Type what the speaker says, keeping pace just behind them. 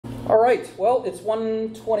All right, well, it's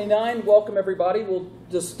 1:29. Welcome, everybody. We'll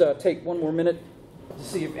just take one more minute to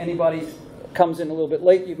see if anybody comes in a little bit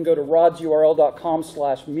late. You can go to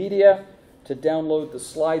rodsurl.com/media to download the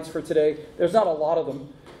slides for today. There's not a lot of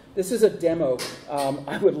them. This is a demo.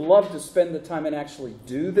 I would love to spend the time and actually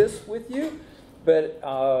do this with you, but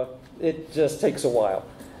it just takes a while.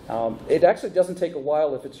 It actually doesn't take a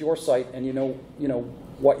while if it's your site and you know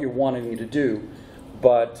what you're wanting me to do.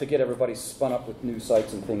 But to get everybody spun up with new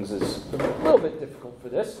sites and things is a little bit difficult for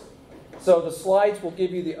this. So the slides will give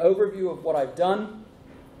you the overview of what I've done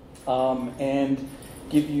and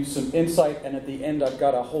give you some insight. And at the end, I've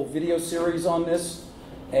got a whole video series on this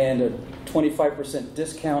and a 25%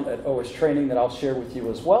 discount at OSTraining that I'll share with you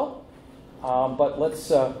as well. But let's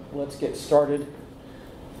get started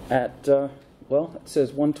at, well, it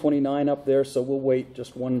says 1:29 up there, so we'll wait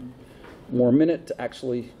just one more minute to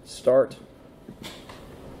actually start.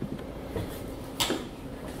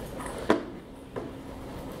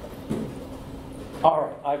 All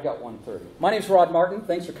right, I've got 1:30. My name's Rod Martin.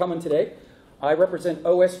 Thanks for coming today. I represent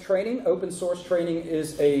OSTraining. Open Source Training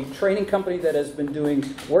is a training company that has been doing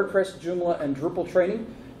WordPress, Joomla, and Drupal training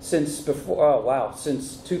since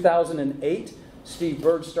 2008. Steve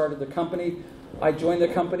Bird started the company. I joined the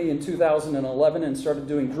company in 2011 and started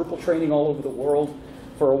doing Drupal training all over the world.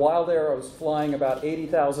 For a while there, I was flying about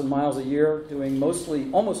 80,000 miles a year, doing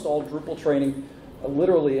almost all Drupal training,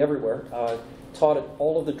 literally everywhere. Taught at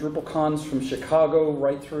all of the Drupal cons from Chicago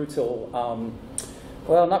right through till,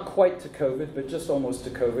 well, not quite to COVID, but just almost to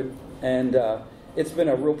COVID. And it's been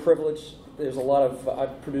a real privilege.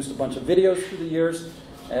 I've produced a bunch of videos through the years,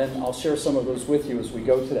 and I'll share some of those with you as we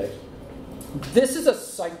go today. This is a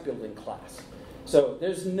site building class. So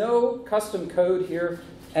there's no custom code here,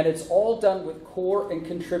 and it's all done with core and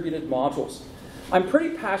contributed modules. I'm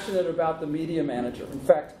pretty passionate about the Media Manager. In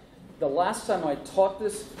fact, the last time I taught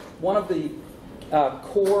this, one of the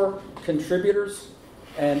core contributors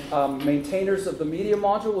and maintainers of the media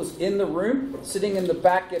module was in the room, sitting in the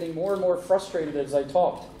back, getting more and more frustrated as I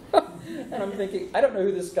talked. And I'm thinking, I don't know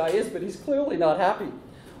who this guy is, but he's clearly not happy.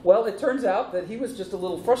 Well, it turns out that he was just a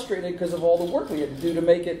little frustrated because of all the work we had to do to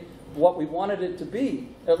make it what we wanted it to be,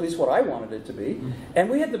 at least what I wanted it to be. And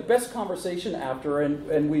we had the best conversation after,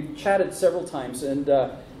 and we chatted several times, and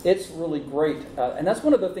it's really great. And that's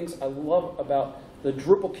one of the things I love about the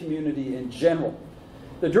Drupal community in general.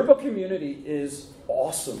 The Drupal community is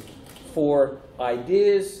awesome for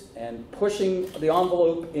ideas and pushing the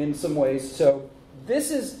envelope in some ways. So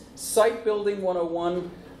this is Site Building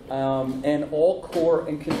 101 and all core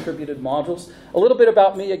and contributed modules. A little bit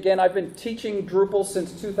about me. Again, I've been teaching Drupal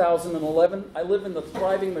since 2011. I live in the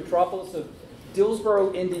thriving metropolis of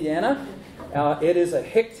Dillsboro, Indiana. It is a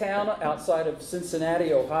hick town outside of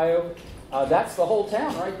Cincinnati, Ohio. That's the whole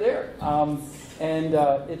town right there. And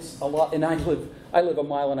it's a lot. And I live a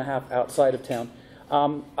mile and a half outside of town.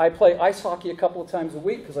 I play ice hockey a couple of times a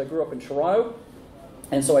week because I grew up in Toronto,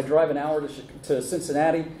 and so I drive an hour to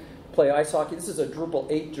Cincinnati, play ice hockey. This is a Drupal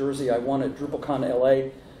 8 jersey I won at DrupalCon LA.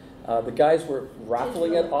 The guys were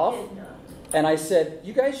raffling it off, and I said,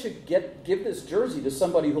 "You guys should give this jersey to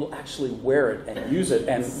somebody who'll actually wear it and use it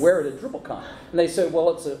and wear it at DrupalCon." And they said, "Well,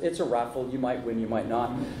 it's a raffle. You might win, you might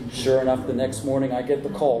not." Sure enough, the next morning I get the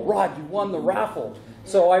call, "Rod, you won the raffle."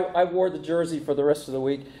 So I wore the jersey for the rest of the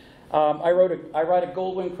week. I ride a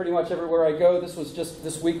Goldwing pretty much everywhere I go. This was just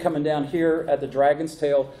this week coming down here at the Dragon's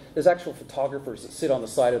Tail. There's actual photographers that sit on the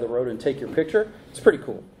side of the road and take your picture. It's pretty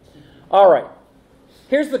cool. All right.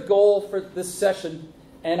 Here's the goal for this session.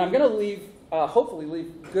 And I'm going to hopefully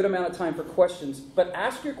leave a good amount of time for questions. But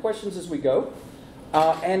ask your questions as we go.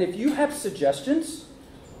 And if you have suggestions,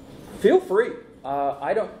 feel free.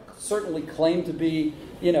 I don't certainly claim to be,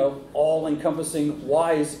 all-encompassing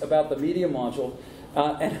wise about the media module.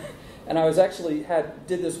 And I was actually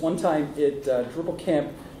did this one time at Drupal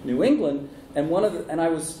Camp New England, and I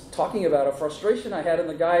was talking about a frustration I had, and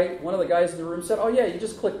one of the guys in the room said, "Oh yeah, you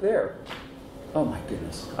just click there." Oh my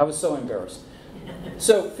goodness, I was so embarrassed.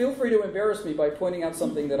 So feel free to embarrass me by pointing out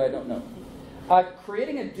something that I don't know.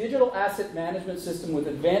 Creating a digital asset management system with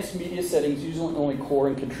advanced media settings using only core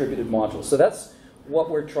and contributed modules. So that's what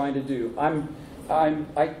we're trying to do. I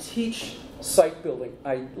teach site building.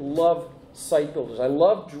 I love site builders. I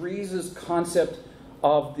love Dries's concept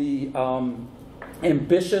of the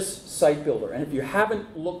ambitious site builder. And if you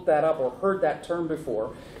haven't looked that up or heard that term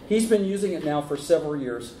before, he's been using it now for several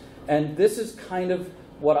years. And this is kind of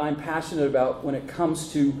what I'm passionate about when it comes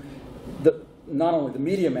to not only the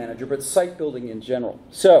media manager, but site building in general.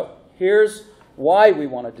 So here's why we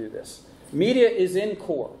want to do this. Media is in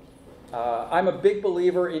core. I'm a big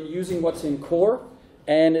believer in using what's in core,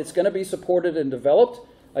 and it's going to be supported and developed.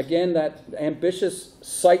 Again, that ambitious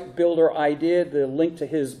site builder idea, the link to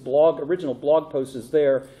his blog, original blog post is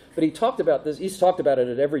there. But he talked about this, he's talked about it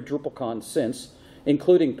at every DrupalCon since,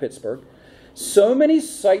 including Pittsburgh. So many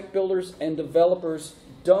site builders and developers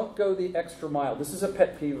don't go the extra mile. This is a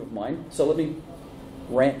pet peeve of mine, so let me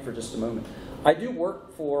rant for just a moment. I do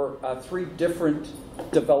work for 3 different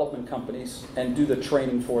development companies and do the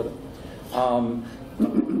training for them.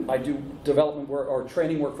 I do development work or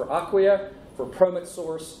training work for Acquia, for Promit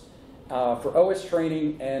Source, for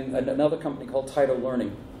OSTraining, and another company called Taito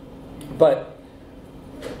Learning. But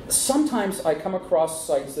sometimes I come across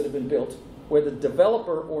sites that have been built where the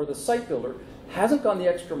developer or the site builder hasn't gone the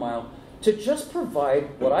extra mile to just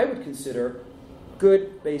provide what I would consider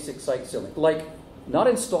good basic site building, like not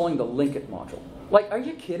installing the Link It module. Like, are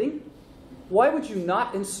you kidding? Why would you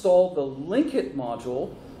not install the Link It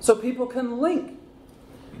module so people can link?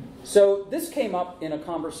 So this came up in a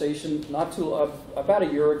conversation about a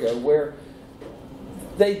year ago where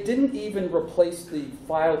they didn't even replace the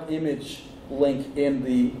file image link in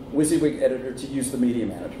the WYSIWYG editor to use the media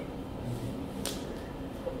manager.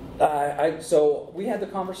 So we had the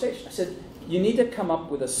conversation. I said, you need to come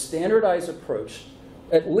up with a standardized approach,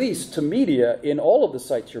 at least to media in all of the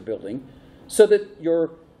sites you're building, so that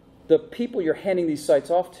the people you're handing these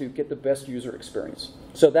sites off to get the best user experience.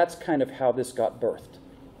 So that's kind of how this got birthed.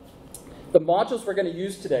 The modules we're going to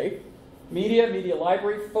use today: media, media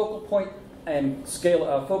library, focal point, and scale,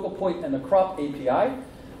 focal point, and the crop API.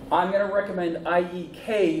 I'm going to recommend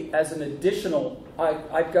IEK as an additional.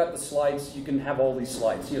 I've got the slides. You can have all these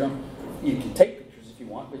slides. You can take pictures if you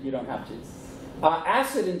want, but you don't have to.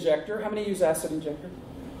 Asset Injector. How many use Asset Injector?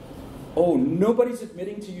 Oh, nobody's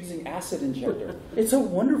admitting to using Asset Injector. It's a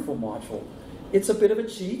wonderful module. It's a bit of a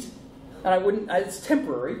cheat. And it's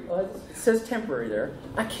temporary. It says temporary there.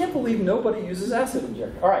 I can't believe nobody uses Asset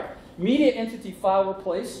Injector. All right. Media entity file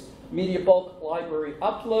replace, media bulk library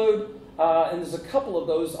upload, and there's a couple of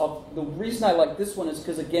those. The reason I like this one is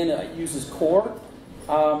because, again, it uses core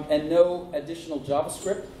and no additional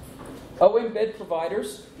JavaScript. Embed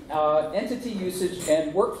providers, entity usage,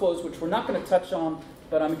 and workflows, which we're not going to touch on,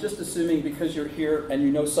 but I'm just assuming because you're here and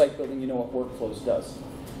you know site building, you know what workflows does.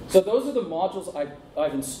 So those are the modules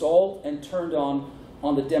I've installed and turned on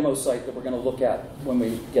the demo site that we're going to look at when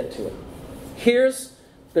we get to it. Here's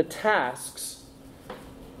the tasks.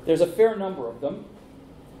 There's a fair number of them.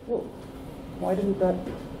 Whoa, why didn't that?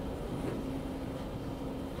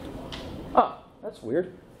 Ah, that's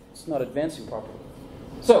weird. It's not advancing properly.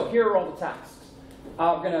 So here are all the tasks.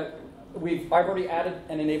 I've already added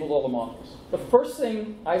and enabled all the modules. The first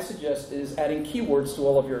thing I suggest is adding keywords to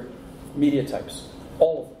all of your media types,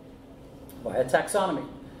 all of them, via taxonomy.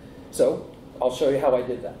 So I'll show you how I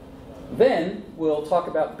did that. Then we'll talk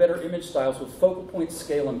about better image styles with focal point,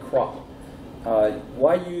 scale, and crop.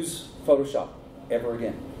 Why use Photoshop ever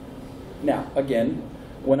again? Now, again,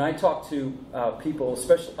 when I talk to people,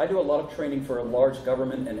 especially, I do a lot of training for large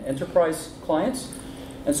government and enterprise clients,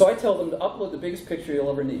 and so I tell them to upload the biggest picture you'll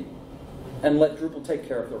ever need and let Drupal take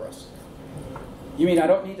care of the rest. You mean I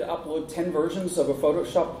don't need to upload 10 versions of a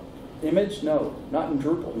Photoshop image? No, not in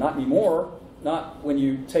Drupal, not anymore, not when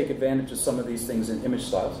you take advantage of some of these things in image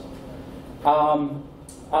styles.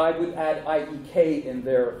 I would add IEK in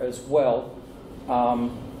there as well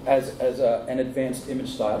as an advanced image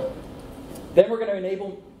style. Then we're going to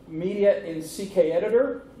enable media in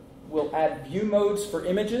CKEditor. We'll add view modes for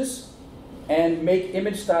images and make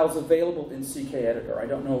image styles available in CKEditor. I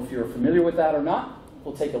don't know if you're familiar with that or not.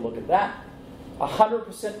 We'll take a look at that.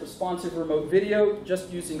 100% responsive remote video, just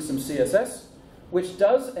using some CSS, which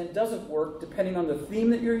does and doesn't work depending on the theme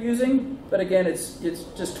that you're using. But again, it's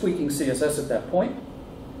just tweaking CSS at that point.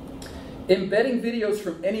 Embedding videos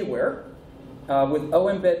from anywhere with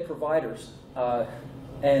Embed providers.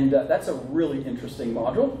 And that's a really interesting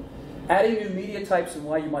module. Adding new media types and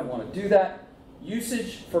why you might want to do that.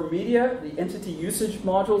 Usage for media, the entity usage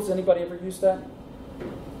modules. Anybody ever use that?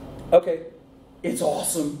 Okay, it's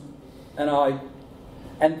awesome.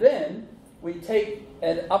 And then we take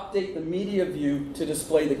and update the media view to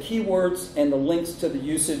display the keywords and the links to the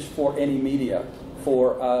usage for any media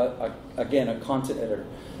for, again, a content editor.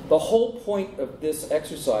 The whole point of this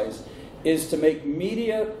exercise is to make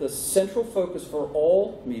media the central focus for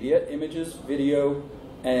all media, images, video,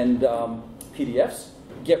 and PDFs.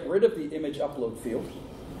 Get rid of the image upload field,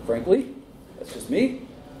 frankly. That's just me.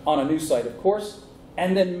 On a new site, of course.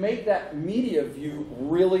 And then make that media view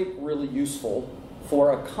really, really useful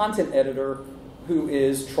for a content editor who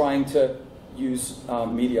is trying to use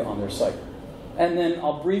media on their site. And then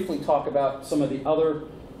I'll briefly talk about some of the other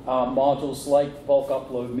modules like bulk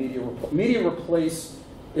upload, media replace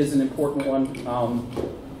is an important one.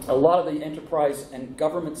 a lot of the enterprise and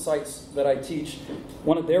government sites that I teach,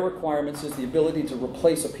 one of their requirements is the ability to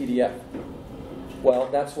replace a PDF. Well,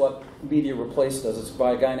 that's what Media Replace does. It's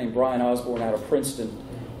by a guy named Brian Osborne out of Princeton,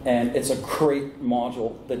 and it's a great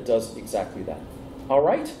module that does exactly that. All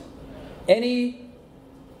right?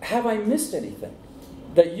 Have I missed anything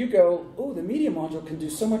that you go, oh, the media module can do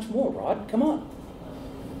so much more, Rod? Come on.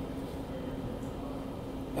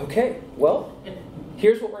 Okay, well,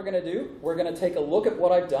 here's what we're going to do. We're going to take a look at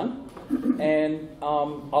what I've done, and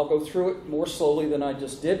I'll go through it more slowly than I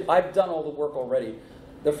just did. I've done all the work already.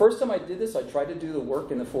 The first time I did this, I tried to do the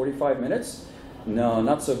work in the 45 minutes. No,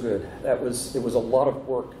 not so good. It was a lot of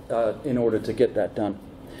work in order to get that done.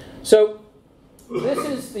 So this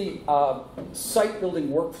is the site building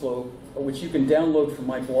workflow, which you can download from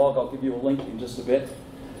my blog. I'll give you a link in just a bit.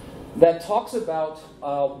 That talks about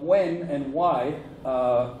when and why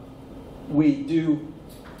we do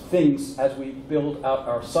things as we build out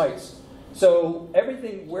our sites. So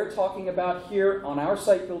everything we're talking about here on our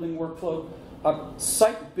site building workflow, a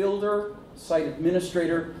site builder, site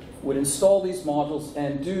administrator would install these modules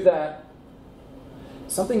and do that.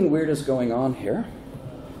 Something weird is going on here.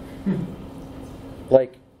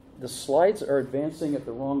 Like the slides are advancing at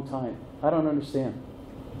the wrong time. I don't understand.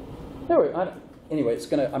 Anyway,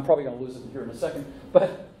 I'm probably going to lose it here in a second.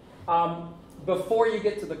 But before you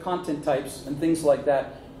get to the content types and things like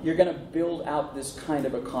that, you're going to build out this kind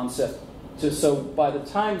of a concept. So by the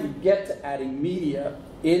time you get to adding media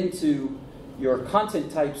into your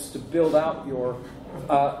content types to build out your,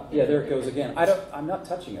 yeah, there it goes again. I'm not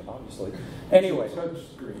touching it, obviously. Anyway,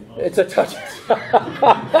 it's a touch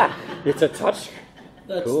screen. It's a touch.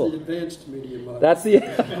 That's cool. The advanced media model. That's the.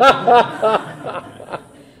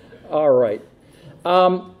 All right.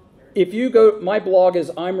 If you go, my blog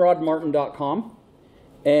is imrodmartin.com,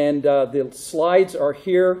 and the slides are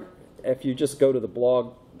here. If you just go to the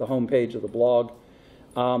blog, the homepage of the blog,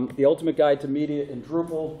 the Ultimate Guide to Media in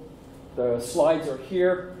Drupal, the slides are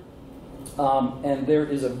here, and there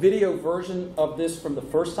is a video version of this from the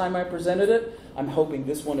first time I presented it. I'm hoping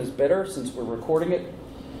this one is better since we're recording it.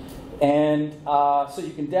 And so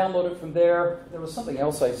you can download it from there. There was something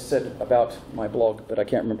else I said about my blog, but I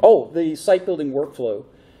can't remember. Oh, the site building workflow.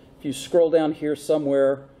 If you scroll down here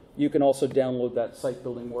somewhere, you can also download that site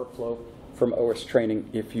building workflow from OSTraining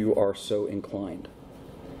if you are so inclined.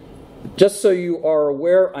 Just so you are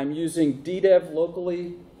aware, I'm using DDEV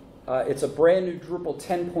locally. It's a brand new Drupal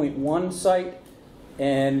 10.1 site,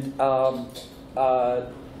 and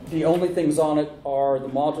the only things on it are the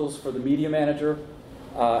modules for the Media Manager,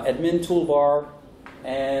 admin toolbar,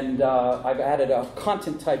 and I've added a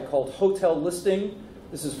content type called hotel listing.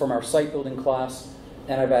 This is from our site building class,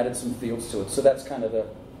 and I've added some fields to it. So that's kind of the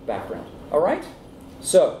background. All right?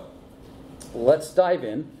 So let's dive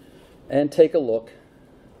in and take a look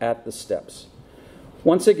at the steps.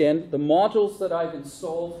 Once again, the modules that I've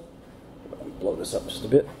installed, let me blow this up just a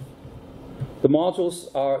bit. The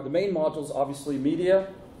modules are, the main modules, obviously media,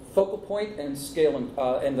 focal point, and scaling,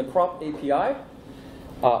 and the crop API.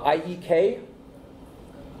 IEK,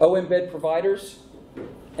 OEmbed providers,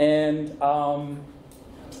 and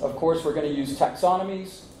of course we're going to use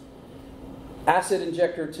taxonomies, asset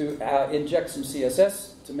injector to inject some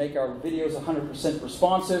CSS to make our videos 100%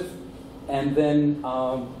 responsive, and then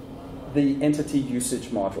the entity usage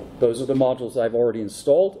module. Those are the modules I've already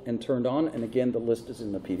installed and turned on, and again the list is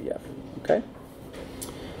in the PDF. Okay?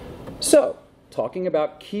 So, talking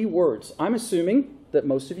about keywords, I'm assuming that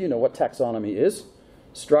most of you know what taxonomy is.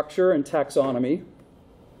 Structure and taxonomy.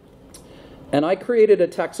 And I created a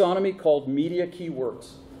taxonomy called media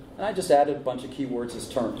keywords. And I just added a bunch of keywords as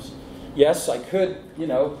terms. Yes, I could,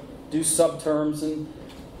 do subterms and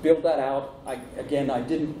build that out. Again, I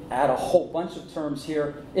didn't add a whole bunch of terms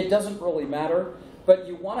here. It doesn't really matter. But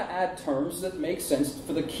you want to add terms that make sense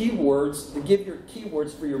for the keywords, to give your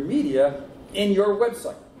keywords for your media in your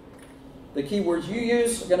website. The keywords you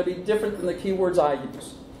use are going to be different than the keywords I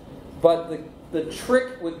use. But the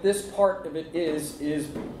trick with this part of it is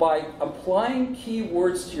by applying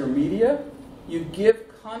keywords to your media, you give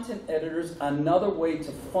content editors another way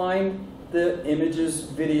to find the images,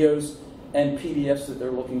 videos, and PDFs that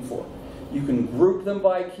they're looking for. You can group them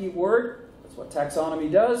by keyword. That's what taxonomy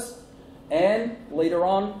does. And later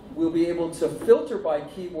on, we'll be able to filter by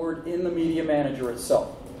keyword in the Media Manager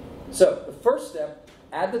itself. So the first step,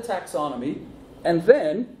 add the taxonomy, and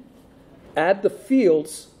then add the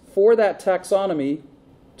fields for that taxonomy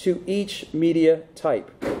to each media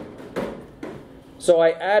type. So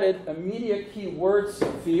I added a media keywords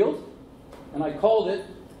field, and I called it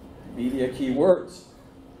media keywords.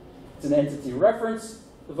 It's an entity reference.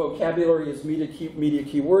 The vocabulary is media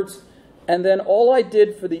keywords. And then all I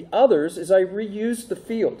did for the others is I reused the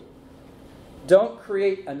field. Don't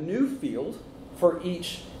create a new field for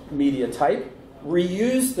each media type.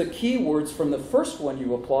 Reuse the keywords from the first one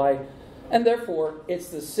you apply, and therefore it's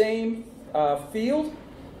the same field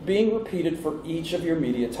being repeated for each of your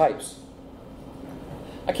media types.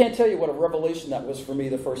 I can't tell you what a revelation that was for me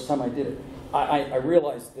the first time I did it. I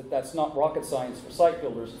realized that that's not rocket science for site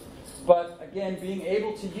builders. But again, being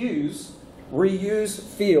able to reuse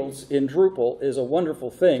fields in Drupal is a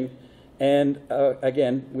wonderful thing. And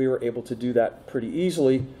again, we were able to do that pretty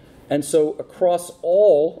easily. And so across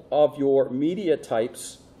all of your media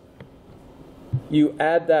types, you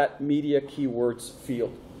add that media keywords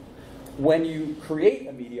field. When you create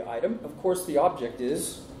a media item, of course the object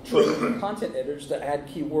is train content editors to add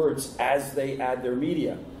keywords as they add their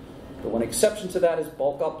media. The one exception to that is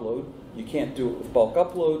bulk upload. You can't do it with bulk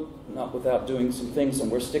upload, not without doing some things,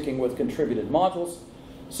 and we're sticking with contributed modules.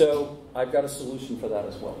 So I've got a solution for that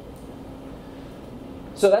as well.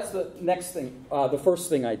 So that's the next thing. The first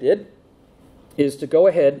thing I did is to go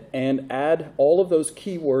ahead and add all of those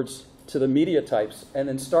keywords to the media types and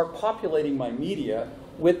then start populating my media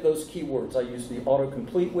with those keywords. I use the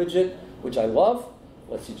autocomplete widget, which I love.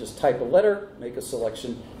 Lets you just type a letter, make a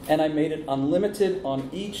selection, and I made it unlimited on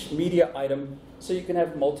each media item so you can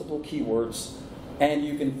have multiple keywords and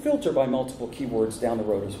you can filter by multiple keywords down the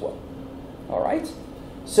road as well. All right?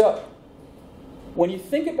 So, when you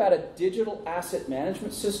think about a digital asset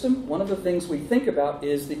management system, one of the things we think about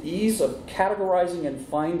is the ease of categorizing and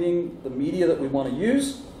finding the media that we want to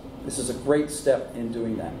use. This is a great step in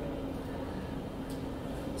doing that.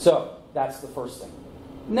 So, that's the first thing.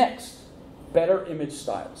 Next, better image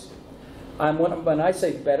styles. When I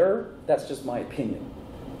say better, that's just my opinion.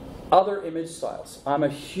 Other image styles. I'm a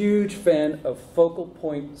huge fan of focal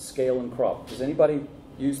point scale and crop. Does anybody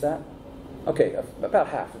use that? Okay, about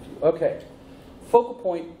half of you. Okay. Focal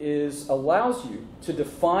point allows you to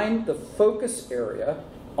define the focus area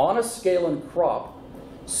on a scale and crop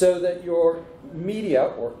so that your media,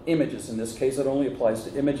 or images in this case, it only applies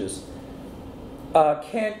to images,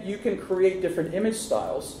 you can create different image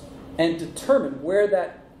styles and determine where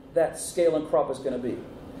that scale and crop is going to be.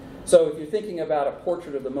 So if you're thinking about a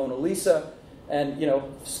portrait of the Mona Lisa and,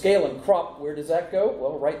 scale and crop, where does that go?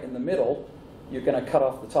 Well, right in the middle. You're going to cut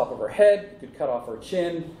off the top of her head. You could cut off her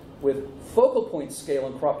chin. With focal point scale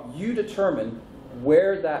and crop, you determine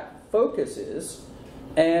where that focus is.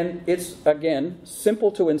 And it's, again,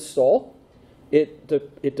 simple to install. It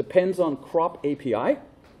depends on Crop API.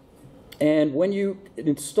 And when you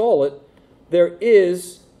install it, there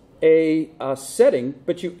is a setting,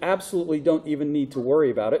 but you absolutely don't even need to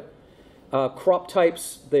worry about it. Crop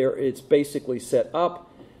types, it's basically set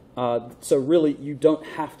up. So really, you don't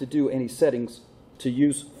have to do any settings to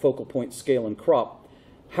use focal point scale and crop.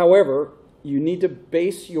 However, you need to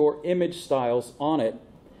base your image styles on it,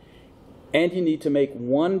 and you need to make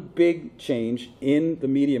one big change in the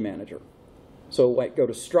Media Manager. So go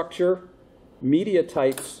to Structure, Media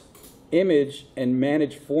Types, Image, and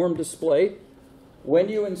Manage Form Display. When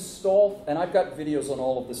you install, and I've got videos on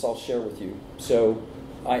all of this I'll share with you, so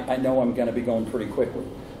I know I'm going to be going pretty quickly.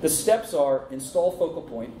 The steps are install focal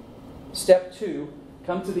point. Step 2,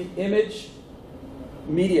 come to the image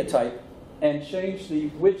media type and change the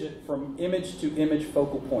widget from image to image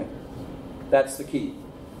focal point. That's the key.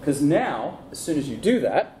 Because now, as soon as you do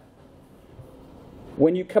that,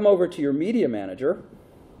 when you come over to your Media Manager,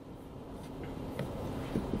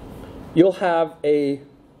 you'll have a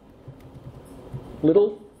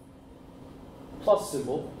little plus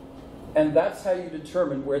symbol, and that's how you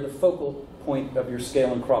determine where the focal point of your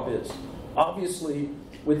scale and crop is. Obviously,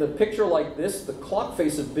 with a picture like this, the clock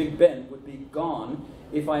face of Big Ben would be gone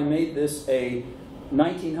if I made this a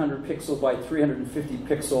 1900 pixel by 350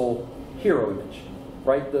 pixel hero image,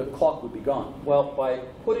 right? The clock would be gone. Well, by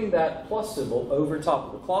putting that plus symbol over top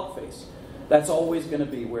of the clock face, that's always going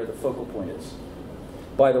to be where the focal point is.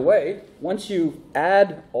 By the way, once you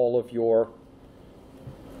add all of your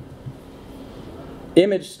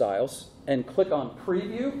image styles and click on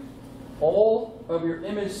Preview, all of your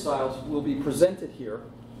image styles will be presented here,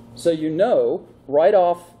 so you know right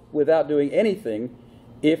off without doing anything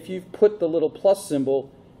if you've put the little plus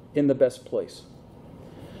symbol in the best place.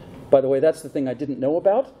 By the way, that's the thing I didn't know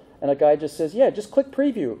about, and a guy just says, yeah, just click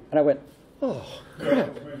Preview. And I went, oh,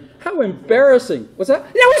 crap. How embarrassing. What's that?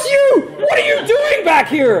 That was you! What are you doing back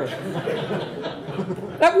here?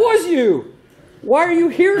 That was you! Why are you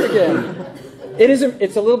here again?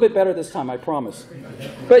 It's a little bit better this time, I promise.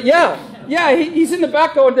 But yeah, he's in the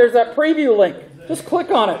back going, there's that preview link. Just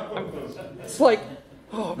click on it. It's like,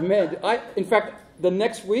 oh man. In fact, the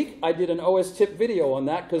next week, I did an OS tip video on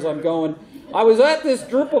that because I'm going, I was at this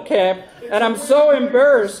Drupal camp, and I'm so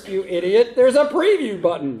embarrassed, you idiot. There's a preview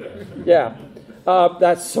button. Yeah.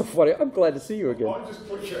 That's so funny. I'm glad to see you again. I just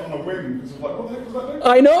pushed it on a whim because I'm like, what the heck was that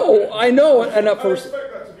doing? I know. And at first, I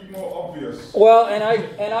expect that to be more obvious. Well,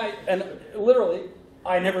 and literally,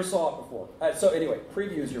 I never saw it before. So anyway,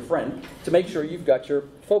 preview is your friend to make sure you've got your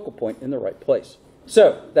focal point in the right place.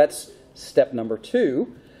 So that's step number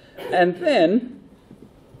 2. And then,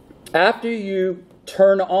 after you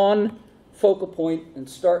turn on focal point and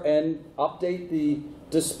start and update the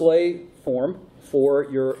display form for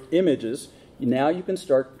your images, now you can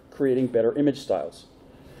start creating better image styles.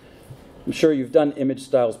 I'm sure you've done image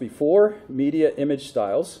styles before, media image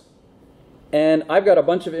styles. And I've got a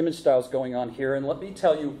bunch of image styles going on here, and let me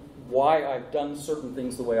tell you why I've done certain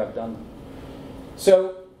things the way I've done them.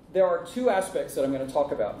 So there are 2 aspects that I'm going to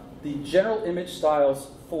talk about. The general image styles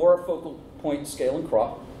for focal point scale and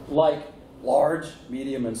crop, like large,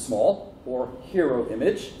 medium, and small, or hero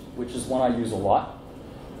image, which is one I use a lot.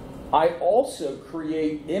 I also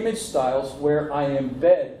create image styles where I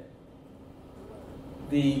embed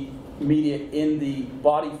the media in the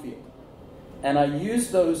body field. And I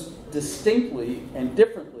use those distinctly and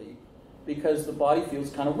differently because the body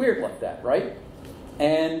feels kind of weird like that, right?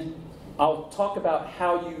 And I'll talk about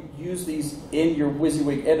how you use these in your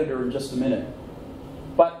WYSIWYG editor in just a minute.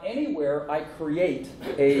 But anywhere I create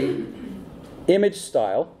a image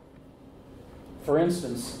style, for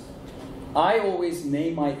instance, I always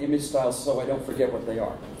name my image styles so I don't forget what they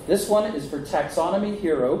are. This one is for taxonomy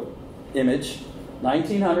hero image,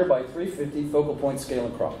 1900 by 350 focal point scale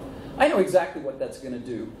and crop. I know exactly what that's going to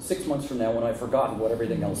do 6 months from now when I've forgotten what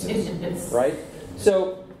everything else is, right?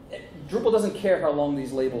 So Drupal doesn't care how long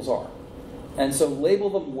these labels are. And so label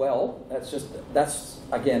them well. That's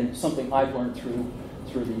again, something I've learned through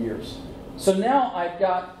the years. So now I've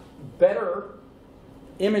got better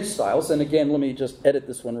image styles. And again, let me just edit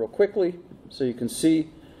this one real quickly so you can see.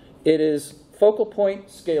 It is focal point,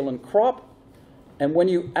 scale, and crop. And when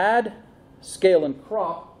you add scale and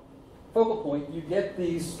crop, focal point, you get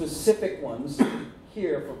these specific ones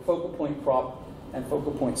here for focal point crop and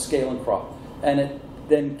focal point scale and crop. And it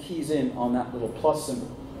then keys in on that little plus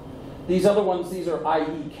symbol. These other ones, these are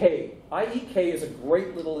IEK. IEK is a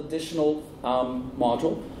great little additional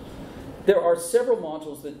module. There are several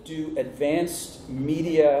modules that do advanced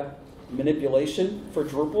media manipulation for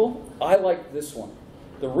Drupal. I like this one.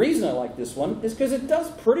 The reason I like this one is because it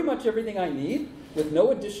does pretty much everything I need with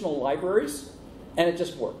no additional libraries, and it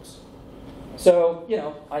just works. So, you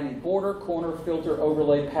know, I need border, corner, filter,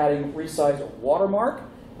 overlay, padding, resize, or watermark.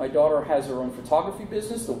 My daughter has her own photography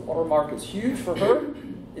business. The watermark is huge for her.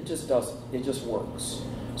 It just does. It just works.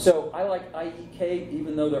 So I like IEK,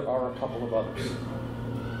 even though there are a couple of others.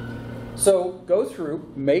 So go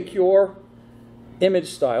through, make your image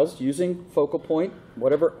styles using focal point,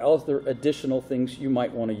 whatever other additional things you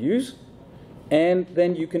might want to use, and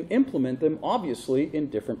then you can implement them, obviously, in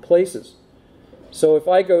different places. So if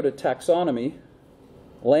I go to taxonomy,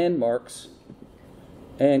 landmarks,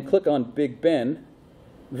 and click on Big Ben,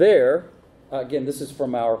 there, again, this is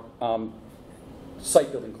from our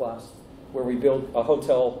site building class, where we build a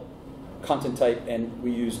hotel content type and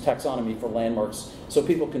we use taxonomy for landmarks so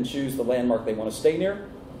people can choose the landmark they want to stay near.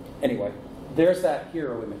 Anyway, there's that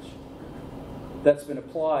hero image that's been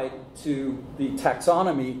applied to the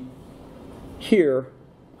taxonomy here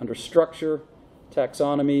under structure,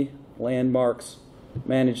 taxonomy, landmarks,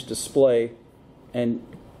 manage display, and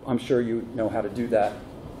I'm sure you know how to do that,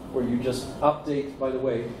 where you just update, by the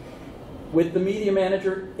way, with the Media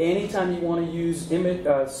Manager, anytime you want to use image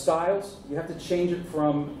styles, you have to change it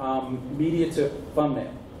from media to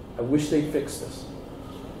thumbnail. I wish they'd fix this.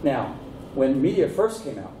 Now, when media first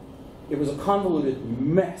came out, it was a convoluted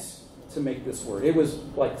mess to make this work. It was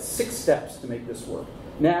like 6 steps to make this work.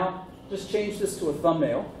 Now, just change this to a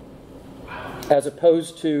thumbnail, as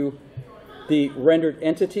opposed to the rendered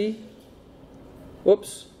entity.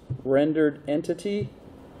 Whoops, rendered entity.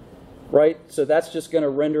 Right, so that's just going to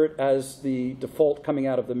render it as the default coming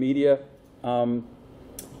out of the media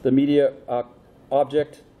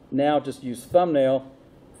object. Now just use thumbnail,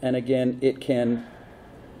 and again, it can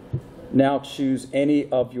now choose any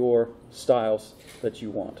of your styles that you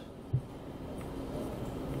want.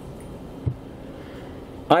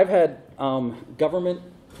 I've had government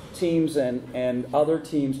teams and other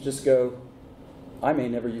teams just go, I may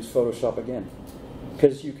never use Photoshop again,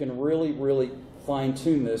 because you can really, really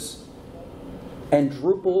fine-tune this. And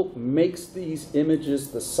Drupal makes these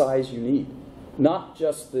images the size you need. Not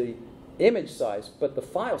just the image size, but the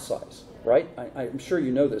file size, right? I'm sure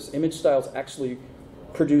you know this. Image styles actually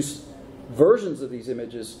produce versions of these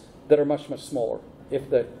images that are much, much smaller.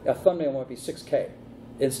 If a thumbnail might be 6K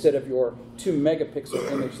instead of your 2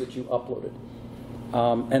 megapixel image that you uploaded.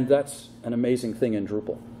 And that's an amazing thing in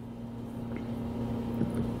Drupal.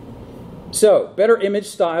 So, better image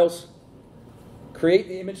styles. Create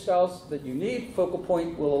the image styles that you need. Focal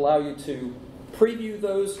Point will allow you to preview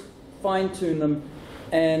those, fine-tune them,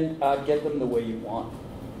 and get them the way you want.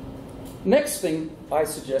 Next thing I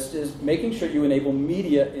suggest is making sure you enable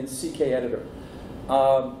media in CKEditor.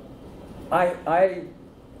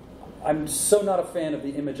 I'm so not a fan of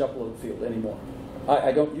the image upload field anymore.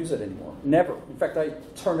 I don't use it anymore. Never. In fact, I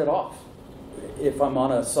turn it off if I'm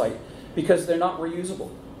on a site because they're not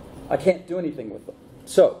reusable. I can't do anything with them.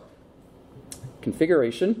 So,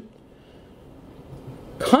 configuration,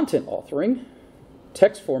 content authoring,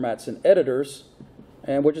 text formats and editors,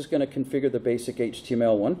 and we're just going to configure the basic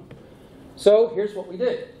HTML one. So here's what we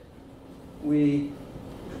did. We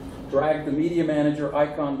dragged the Media Manager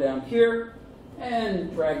icon down here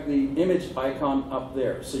and dragged the image icon up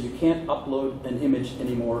there. So you can't upload an image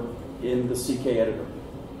anymore in the CKEditor.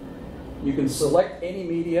 You can select any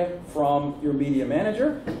media from your Media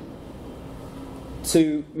Manager.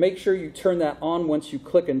 To make sure you turn that on, once you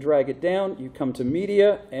click and drag it down, you come to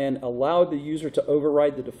Media and allow the user to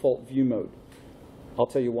override the default view mode. I'll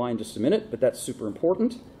tell you why in just a minute, but that's super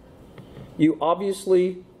important. You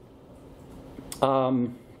obviously,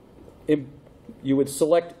 you would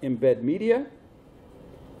select Embed Media,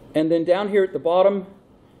 and then down here at the bottom,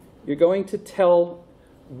 you're going to tell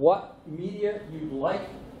what media you'd like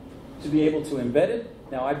to be able to embed it.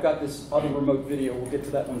 Now, I've got this other remote video. We'll get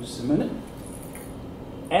to that one in just a minute.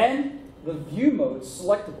 And the view mode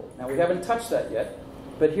selectable. Now, we haven't touched that yet,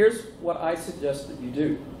 but here's what I suggest that you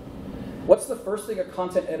do. What's the first thing a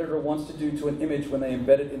content editor wants to do to an image when they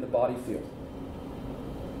embed it in the body field?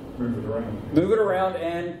 Move it around. Move it around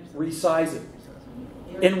and resize it.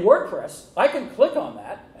 In WordPress, I can click on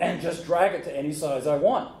that and just drag it to any size I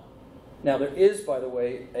want. Now, there is, by the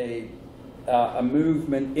way, a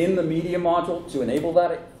movement in the media module to enable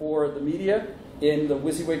that for the media in the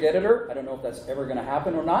WYSIWYG editor. I don't know if that's ever going to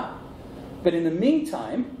happen or not. But in the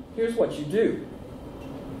meantime, here's what you do.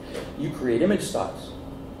 You create image styles.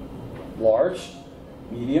 Large,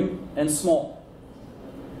 medium, and small.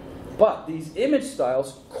 But these image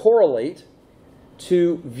styles correlate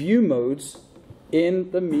to view modes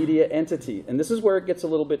in the media entity. And this is where it gets a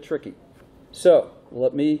little bit tricky. So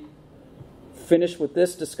let me finish with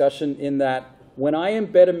this discussion in that when I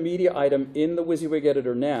embed a media item in the WYSIWYG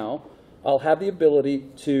editor now, I'll have the ability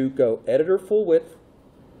to go editor full width,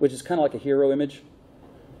 which is kind of like a hero image,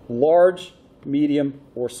 large, medium,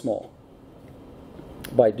 or small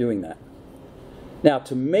by doing that. Now,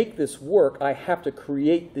 to make this work, I have to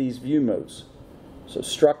create these view modes. So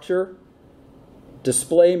structure,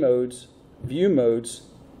 display modes, view modes,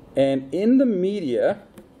 and in the media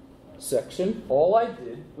section, all I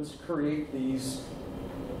did was create these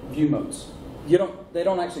view modes. They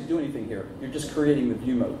don't actually do anything here. You're just creating the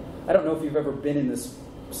view mode. I don't know if you've ever been in this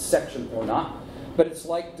section or not, but it's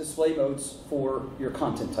like display modes for your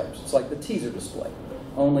content types. It's like the teaser display,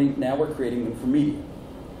 only now we're creating them for media.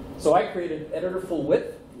 So I created editor full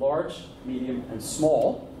width, large, medium, and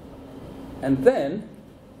small. And then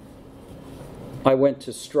I went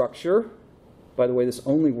to structure. By the way, this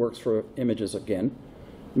only works for images again.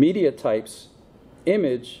 Media types,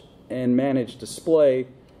 image, and manage display.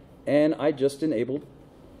 And I just enabled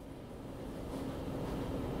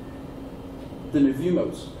the new view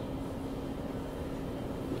modes.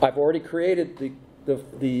 I've already created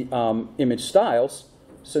the image styles.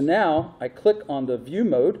 So now I click on the view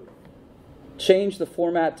mode, change the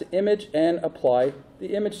format to image, and apply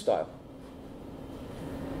the image style.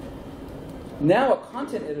 Now a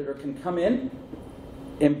content editor can come in,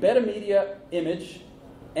 embed a media image,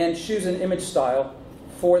 and choose an image style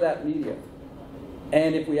for that media.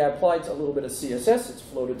 And if we applied a little bit of CSS, it's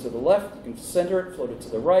floated to the left. You can center it, float it to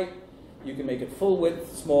the right. You can make it full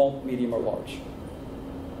width, small, medium, or large.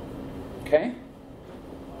 Okay?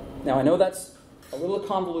 Now I know that's a little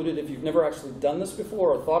convoluted if you've never actually done this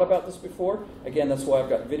before or thought about this before. Again, that's why I've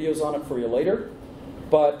got videos on it for you later.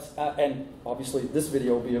 But, and obviously this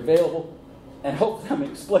video will be available, and hopefully I'm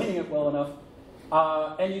explaining it well enough.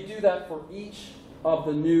 And you do that for each of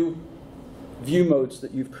the new view modes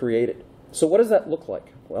that you've created. So what does that look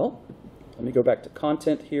like? Well, let me go back to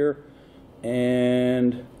content here,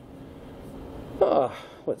 and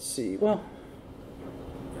let's see. Well,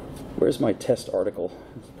 where's my test article?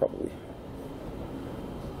 It's probably...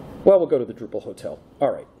 Well, we'll go to the Drupal hotel.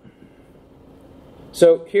 All right.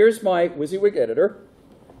 So here's my WYSIWYG editor,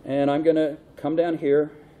 and I'm going to come down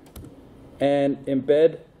here and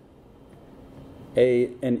embed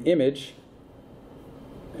an image.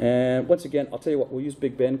 And once again, I'll tell you what, we'll use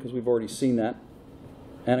Big Ben because we've already seen that.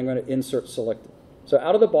 And I'm going to insert selected. So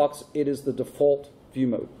out of the box, it is the default view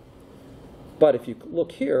mode. But if you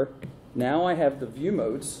look here, now I have the view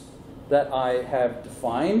modes that I have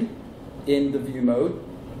defined in the view mode.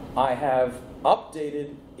 I have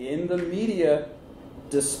updated in the media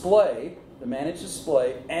display, the managed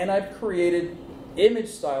display, and I've created image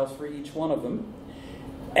styles for each one of them.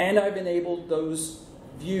 And I've enabled those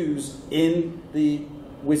views in the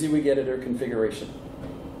WYSIWYG editor configuration.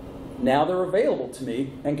 Now they're available to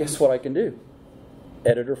me, and guess what I can do?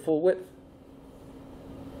 Editor full width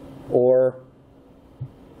or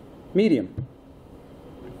medium.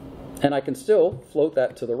 And I can still float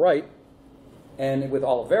that to the right, and with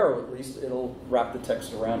Olivero at least, it'll wrap the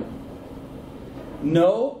text around it.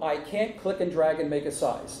 No, I can't click and drag and make a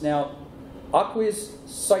size. Now, Acquia's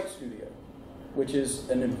Site Studio, which is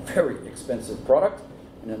a very expensive product,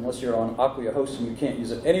 and unless you're on Acquia hosting, you can't use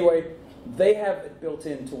it anyway. They have it built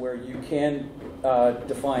in to where you can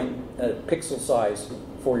define a pixel size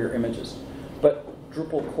for your images. But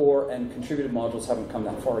Drupal core and contributed modules haven't come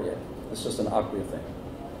that far yet. It's just an Acquia thing.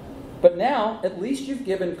 But now, at least you've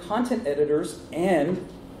given content editors and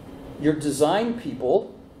your design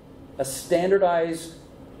people a standardized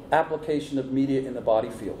application of media in the body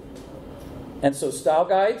field. And so style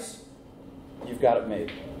guides, you've got it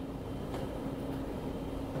made.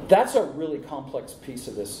 That's a really complex piece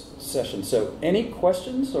of this session. So any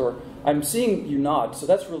questions? Or I'm seeing you nod, so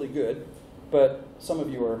that's really good. But some of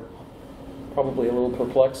you are probably a little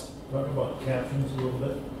perplexed. Talk about captions a little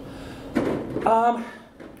bit.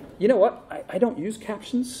 You know what? I don't use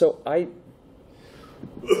captions, so I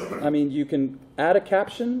mean, you can add a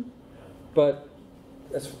caption, but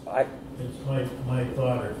that's It's my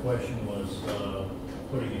thought or question was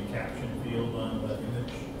putting a caption field on the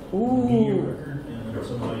image media record, and then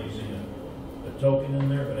somehow using a token in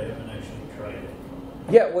there, but I haven't actually tried it.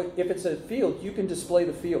 Yeah, well, if it's a field, you can display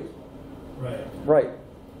the field. Right. Right.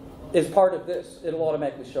 As part of this, it'll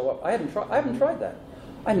automatically show up. I haven't tried that.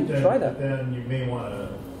 I need to try that. But then you may want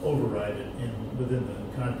to override it within the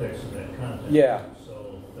context of that content. Yeah.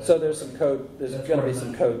 So there's some code. There's going to be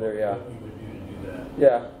some code there. Yeah. What you would do to do that.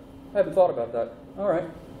 Yeah. I haven't thought about that. All right.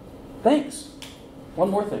 Thanks. One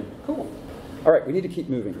more thing. Cool. All right. We need to keep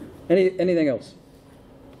moving. Anything else?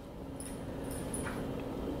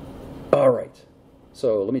 All right.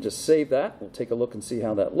 So let me just save that. We'll take a look and see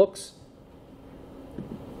how that looks.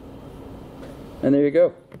 And there you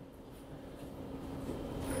go.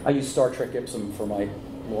 I use Star Trek Ipsum for my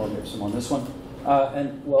Lorem Ipsum on this one.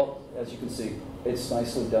 And, well, as you can see, it's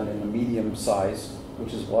nicely done in a medium size,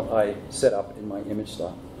 which is what I set up in my image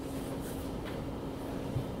style.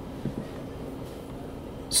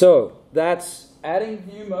 So that's adding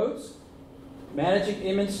view modes, managing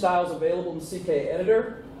image styles available in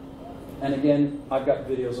CKEditor, and again, I've got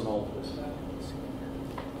videos on all of this.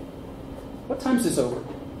 What time is this over?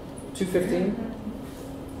 2:15?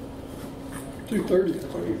 2:30, I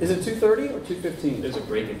think. Is it 2:30 or 2:15? There's a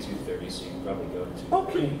break at 2:30, so you can probably go to 2:30.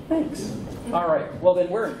 Okay, thanks. All right, well then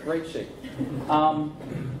we're in great shape.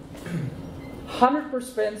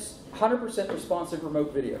 100% responsive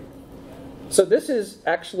remote video. So this is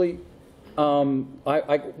actually,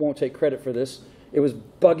 I won't take credit for this. It was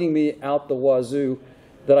bugging me out the wazoo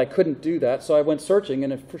that I couldn't do that, so I went searching,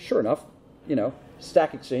 and for sure enough,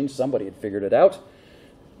 Stack Exchange, somebody had figured it out.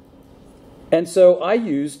 And so I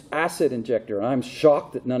used Asset Injector, and I'm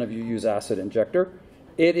shocked that none of you use Asset Injector.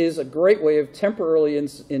 It is a great way of temporarily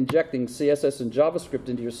injecting CSS and JavaScript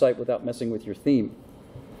into your site without messing with your theme.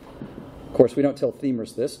 Of course, we don't tell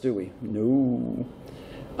themers this, do we? No.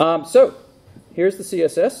 So here's the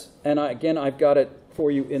CSS, and again, I've got it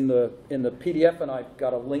for you in the PDF, and I've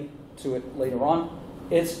got a link to it later on.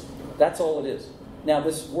 That's all it is. Now,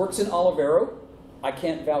 this works in Olivero. I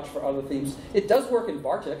can't vouch for other themes. It does work in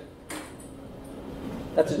Bartek.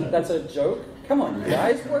 That's a joke. Come on, you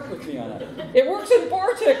guys, work with me on it. It works in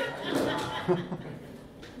Bartek.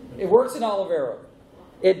 It works in Olivero.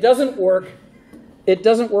 It doesn't work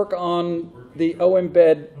on the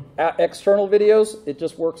OEmbed external videos. It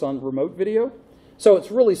just works on remote video. So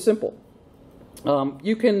it's really simple.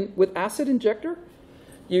 You can, with Asset Injector,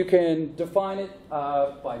 you can define it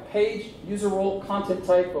by page, user role, content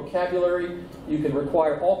type, vocabulary. You can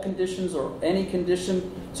require all conditions or any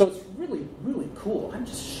condition. So it's really, really cool. I'm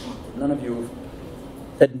just shocked that none of you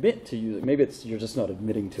admit to use it. Maybe you're just not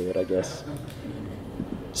admitting to it, I guess.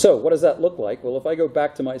 So what does that look like? Well, if I go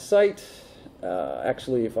back to my site,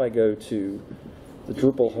 actually, if I go to the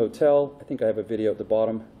Drupal Hotel, I think I have a video at the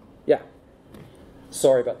bottom. Yeah.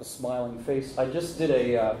 Sorry about the smiling face. I just did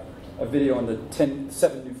a a video on the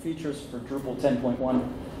 7 new features for Drupal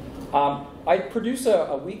 10.1. I produce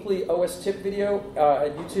a weekly OS tip video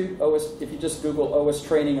at YouTube. If you just Google OS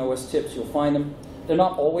training, OS tips, you'll find them. They're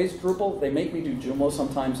not always Drupal. They make me do Joomla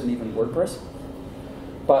sometimes and even WordPress.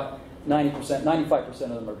 But 90%, 95%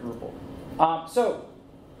 of them are Drupal. So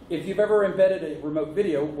if you've ever embedded a remote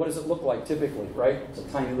video, what does it look like typically, right? It's a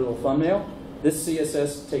tiny little thumbnail. This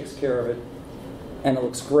CSS takes care of it, and it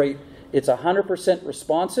looks great. It's 100%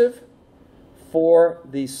 responsive for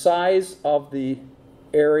the size of the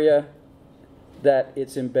area that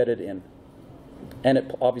it's embedded in. And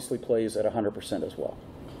it obviously plays at 100% as well.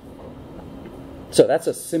 So that's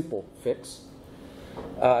a simple fix.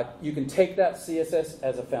 You can take that CSS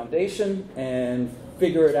as a foundation and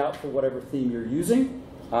figure it out for whatever theme you're using.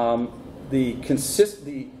 The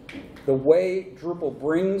way Drupal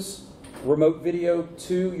brings remote video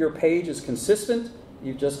to your page is consistent.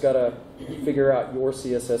 You've just got to figure out your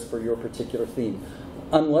CSS for your particular theme.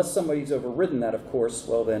 Unless somebody's overridden that, of course,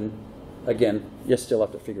 well then, again, you still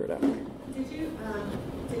have to figure it out. Did you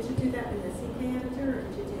do that in the CKEditor, or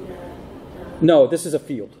did you do that? No, this is a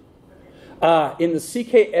field. In the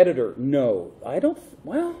CKEditor, no. I don't,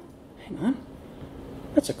 well, hang on.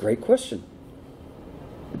 That's a great question.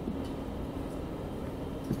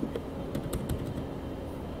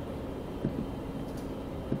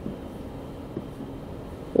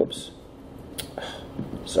 Whoops.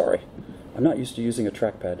 Sorry. I'm not used to using a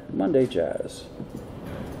trackpad. Monday Jazz.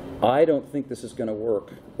 I don't think this is going to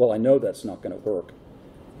work. Well, I know that's not going to work.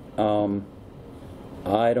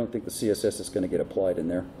 I don't think the CSS is going to get applied in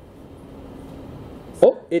there.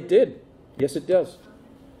 Oh, it did. Yes, it does.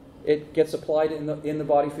 It gets applied in the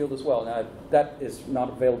body field as well. Now, that is not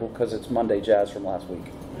available because it's Monday Jazz from last week.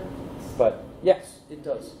 But yes, it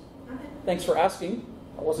does. Thanks for asking.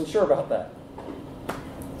 I wasn't sure about that.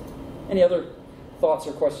 Any other thoughts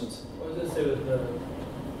or questions? I was going to say with the,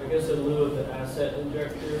 I guess in lieu of the asset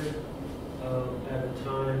injector, at a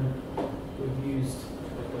time we've used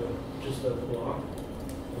like just a block.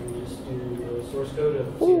 And we just do the source code of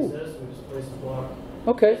CSS, we just place the block.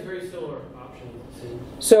 Okay. It's a very similar option, it seems.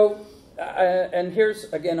 So, and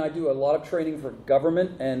here's, again, I do a lot of training for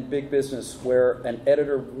government and big business where an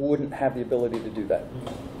editor wouldn't have the ability to do that.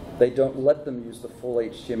 They don't let them use the full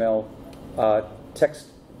HTML text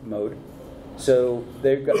mode. So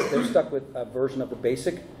they're stuck with a version of the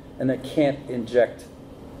basic, and they can't inject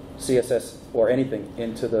CSS or anything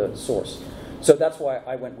into the source. So that's why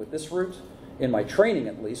I went with this route, in my training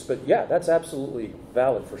at least. But yeah, that's absolutely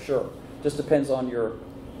valid for sure. Just depends on your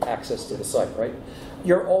access to the site, right?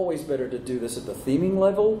 You're always better to do this at the theming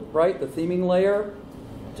level, right? The theming layer,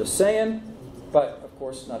 just saying. But of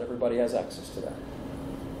course, not everybody has access to that.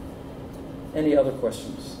 Any other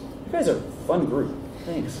questions? You guys are a fun group.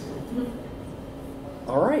 Thanks.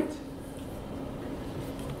 All right.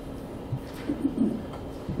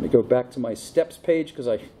 Let me go back to my steps page because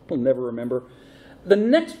I will never remember. The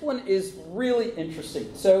next one is really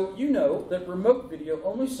interesting. So you know that remote video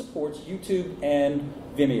only supports YouTube and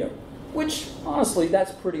Vimeo, which honestly,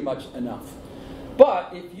 that's pretty much enough.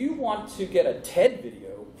 But if you want to get a TED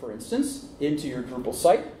video, for instance, into your Drupal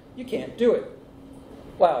site, you can't do it.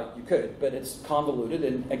 Well, you could, but it's convoluted,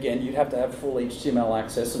 and again, you'd have to have full HTML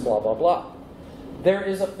access and blah, blah, blah. There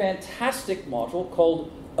is a fantastic module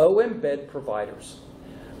called Embed Providers.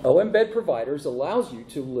 Embed Providers allows you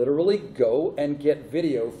to literally go and get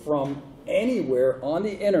video from anywhere on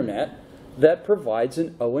the internet that provides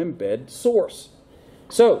an Embed source.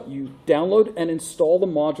 So you download and install the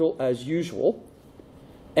module as usual,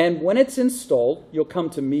 and when it's installed, you'll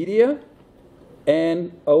come to Media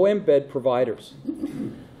and Embed Providers.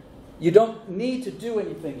 You don't need to do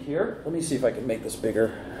anything here. Let me see if I can make this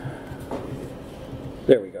bigger.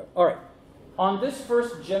 There we go. All right. On this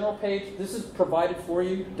first general page, this is provided for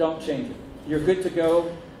you. Don't change it. You're good to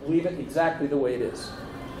go. Leave it exactly the way it is.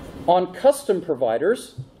 On custom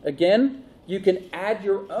providers, again, you can add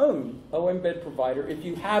your own Embed provider if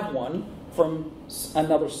you have one from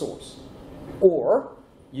another source. Or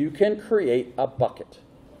you can create a bucket.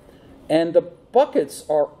 And the buckets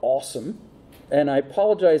are awesome. And I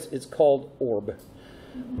apologize, it's called Orb.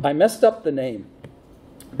 I messed up the name.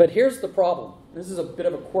 But here's the problem. This is a bit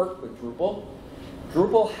of a quirk with Drupal.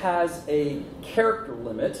 Drupal has a character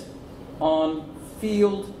limit on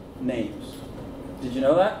field names. Did you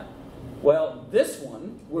know that? Well, this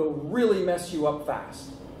one will really mess you up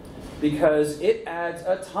fast because it adds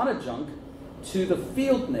a ton of junk to the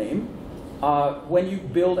field name when you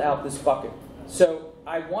build out this bucket. So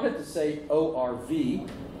I wanted to say ORV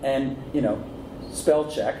and, you know, spell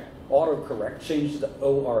check, autocorrect, changed to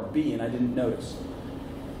ORB, and I didn't notice.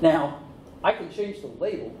 Now, I can change the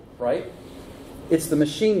label, right? It's the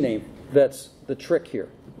machine name that's the trick here.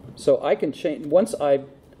 So I can change, once I've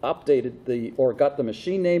updated or got the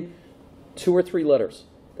machine name, 2 or 3 letters.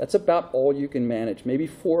 That's about all you can manage. Maybe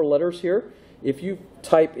 4 letters here. If you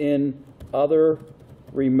type in other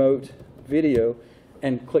remote video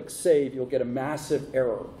and click save, you'll get a massive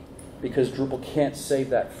error because Drupal can't save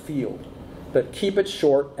that field. But keep it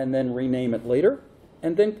short and then rename it later.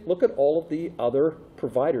 And then look at all of the other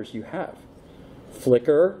providers you have.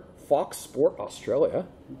 Flickr, Fox Sport Australia,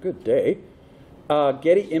 good day.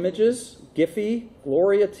 Getty Images, Giphy,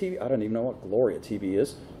 Gloria TV. I don't even know what Gloria TV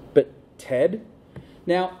is, but TED.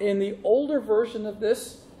 Now, in the older version of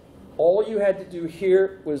this, all you had to do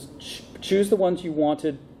here was choose the ones you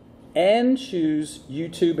wanted and choose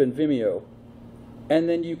YouTube and Vimeo. And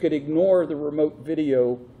then you could ignore the remote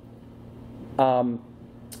video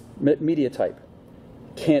media type.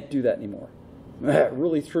 Can't do that anymore. That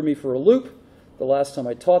really threw me for a loop the last time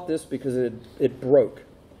I taught this because it broke.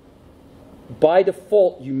 By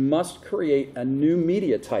default, you must create a new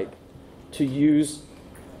media type to use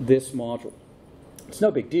this module. It's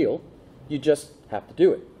no big deal. You just have to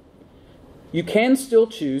do it. You can still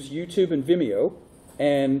choose YouTube and Vimeo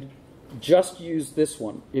and just use this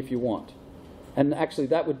one if you want. And actually,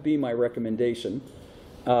 that would be my recommendation.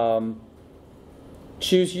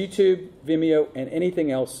 Choose YouTube, Vimeo, and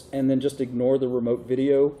anything else, and then just ignore the remote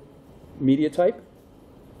video media type.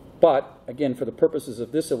 But, again, for the purposes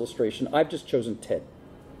of this illustration, I've just chosen TED.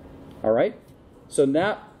 All right? So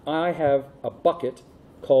now I have a bucket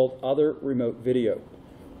called Other Remote Video.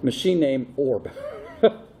 Machine name Orb.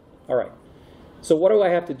 All right. So what do I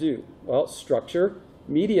have to do? Well, structure,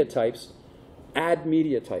 media types, add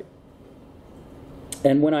media type.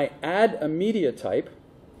 And when I add a media type,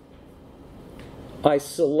 I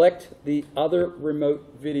select the other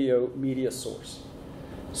remote video media source.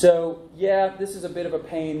 So, yeah, this is a bit of a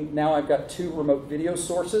pain. Now I've got 2 remote video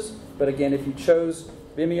sources. But again, if you chose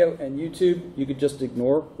Vimeo and YouTube, you could just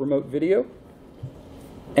ignore remote video.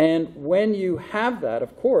 And when you have that,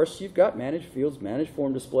 of course, you've got manage fields, manage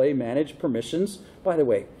form display, manage permissions. By the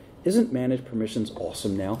way, isn't manage permissions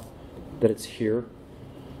awesome now that it's here?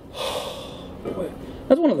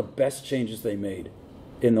 That's one of the best changes they made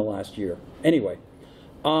in the last year. Anyway,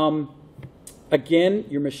 again,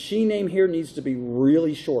 your machine name here needs to be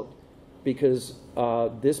really short because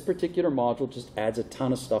this particular module just adds a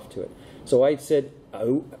ton of stuff to it. So I said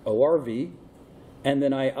ORV, and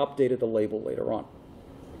then I updated the label later on.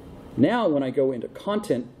 Now when I go into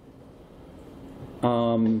content,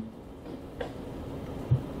 and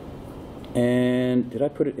did I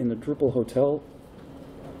put it in the Drupal hotel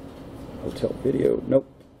video? Nope,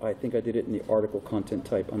 I think I did it in the article content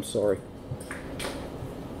type. I'm sorry.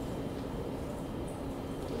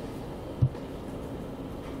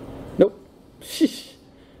 Nope.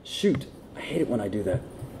 Shoot, I hate it when I do that.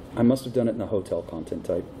 I must have done it in the hotel content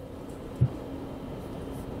type.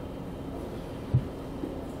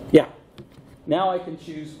 Yeah. Now I can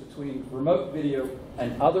choose between remote video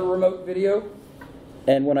and other remote video.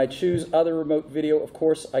 And when I choose other remote video, of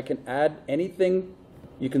course, I can add anything.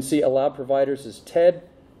 You can see allowed providers is TED,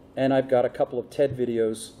 and I've got a couple of TED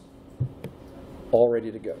videos all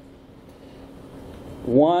ready to go.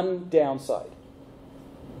 One downside,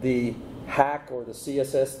 the hack or the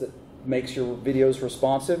CSS that makes your videos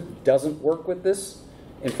responsive doesn't work with this.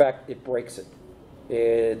 In fact, it breaks it.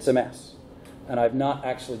 It's a mess. And I've not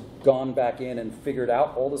actually gone back in and figured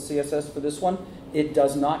out all the CSS for this one. It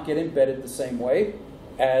does not get embedded the same way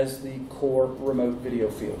as the core remote video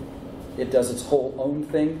field. It does its whole own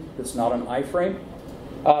thing that's not an iframe.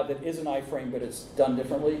 That is an iframe, but it's done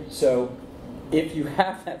differently. So if you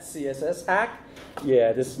have that CSS hack,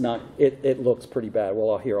 yeah, this is not, it looks pretty bad.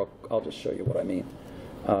 Well, here, I'll just show you what I mean.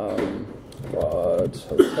 Rods,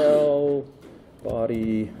 hotel,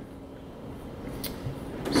 body,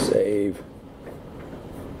 save.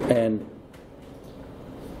 And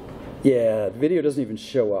yeah, the video doesn't even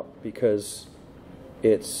show up because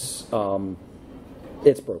it's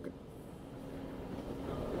broken.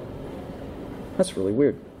 That's really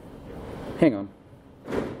weird. Hang on.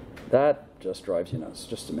 That just drives you nuts.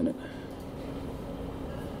 Just a minute.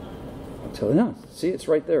 I'll tell you now. See, it's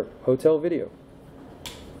right there. Hotel video.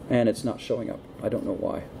 And it's not showing up. I don't know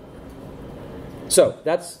why. So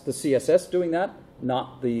that's the CSS doing that,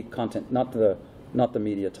 not the content, not the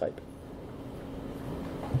media type.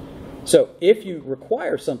 So if you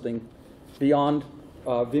require something beyond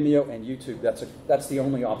Vimeo and YouTube, that's the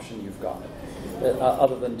only option you've got,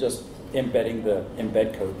 other than just embedding the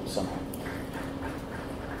embed code somehow.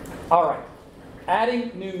 All right,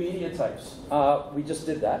 adding new media types. We just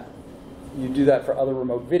did that. you do that for other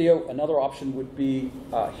remote video. Another option would be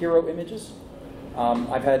hero images.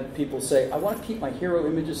 I've had people say, I want to keep my hero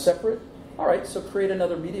images separate. All right, so create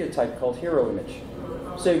another media type called hero image.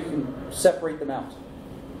 So you can separate them out.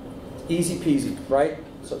 Easy peasy, right?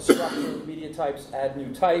 So structure, media types, add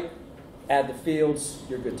new type, add the fields,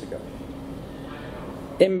 you're good to go.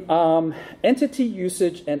 Entity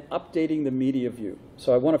usage and updating the media view.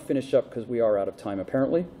 So I want to finish up because we are out of time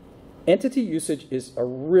apparently. Entity usage is a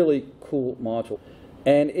really cool module.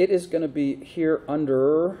 And it is going to be here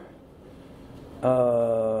under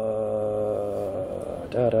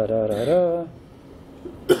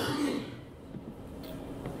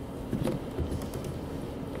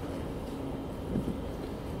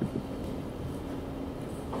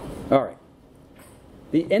All right.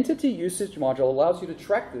 The entity usage module allows you to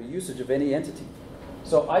track the usage of any entity.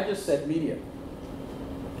 So I just said media.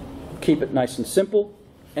 Keep it nice and simple.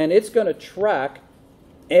 And it's going to track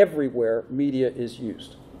everywhere media is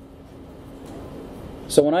used.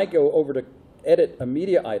 So when I go over to edit a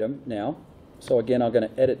media item now, so again I'm going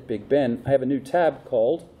to edit Big Ben, I have a new tab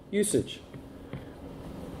called Usage.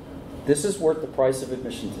 This is worth the price of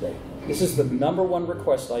admission today. This is the #1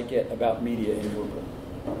 request I get about media in Drupal.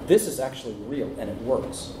 This is actually real and it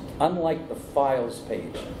works. Unlike the files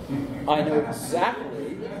page. I know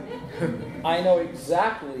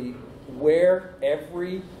exactly where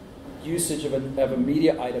every usage of a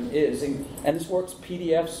media item is. And this works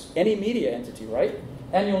PDFs, any media entity, right?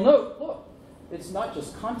 And you'll note, look, it's not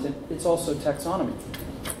just content, it's also taxonomy.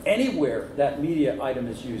 Anywhere that media item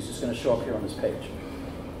is used is going to show up here on this page,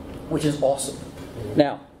 which is awesome.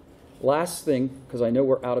 Now, last thing, because I know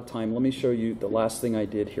we're out of time, let me show you the last thing I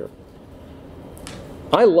did here.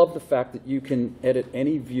 I love the fact that you can edit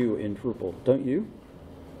any view in Drupal, don't you?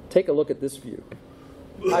 Take a look at this view.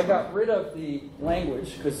 I got rid of the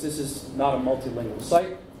language, because this is not a multilingual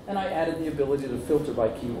site, and I added the ability to filter by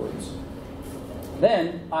keywords.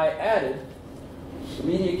 Then I added the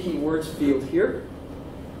media keywords field here,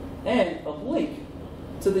 and a link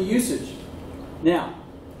to the usage. Now,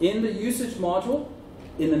 in the usage module,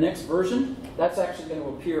 in the next version, that's actually going to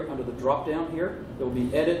appear under the drop-down here. There will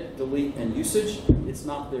be edit, delete, and usage. It's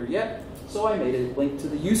not there yet, so I made a link to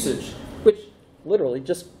the usage, which literally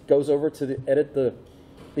just goes over to the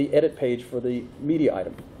edit page for the media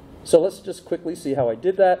item. So let's just quickly see how I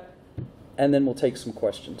did that, and then we'll take some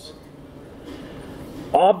questions.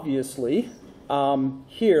 Obviously,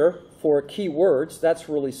 here for keywords, that's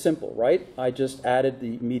really simple, right? I just added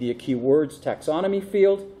the media keywords taxonomy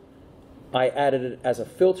field. I added it as a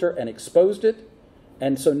filter and exposed it.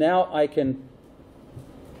 And so now I can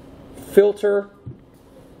filter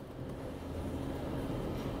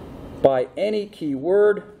by any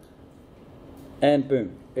keyword, and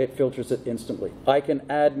boom, it filters it instantly. I can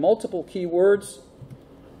add multiple keywords,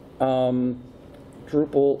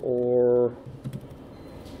 Drupal or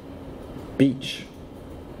beach.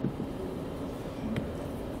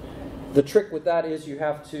 The trick with that is you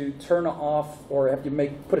have to turn off or have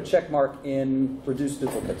to put a check mark in reduce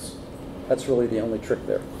duplicates. That's really the only trick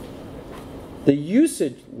there. The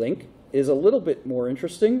usage link is a little bit more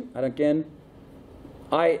interesting. And again,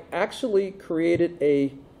 I actually created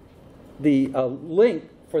the link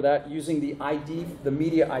for that using the ID, the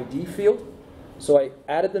media ID field. So I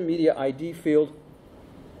added the media ID field,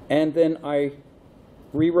 and then I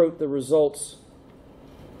rewrote the results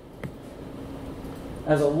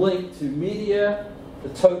as a link to media, the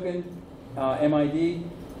token, MID,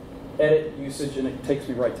 edit, usage, and it takes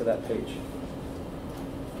me right to that page.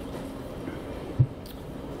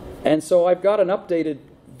 And so I've got an updated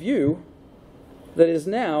view that is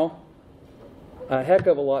now a heck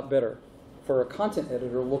of a lot better for a content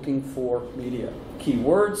editor looking for media.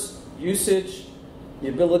 Keywords, usage, the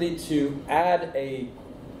ability to add a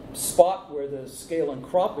spot where the scale and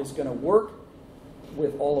crop is going to work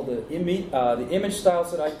with all of the image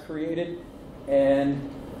styles that I created. And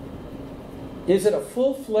is it a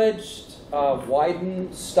full-fledged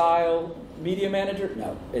widen style media manager?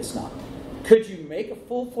 No, it's not. Could you make a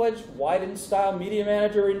full-fledged widen style media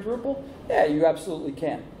manager in Drupal? Yeah, you absolutely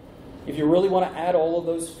can. If you really want to add all of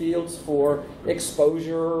those fields for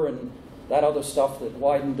exposure and that other stuff that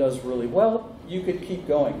Widen does really well, you could keep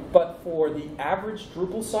going. But for the average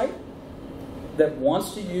Drupal site that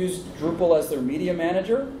wants to use Drupal as their media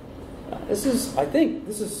manager, I think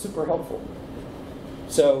this is super helpful.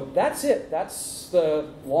 So that's it. That's the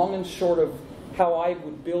long and short of how I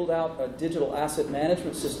would build out a digital asset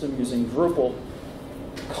management system using Drupal,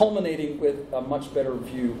 culminating with a much better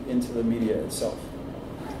view into the media itself.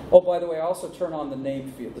 Oh, by the way, I also turn on the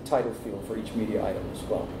name field, the title field for each media item as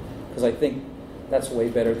well, because I think that's way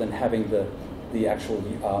better than having the actual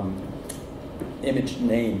image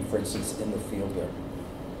name, for instance, in the field there.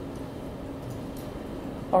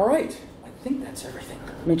 All right, I think that's everything.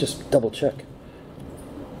 Let me just double check.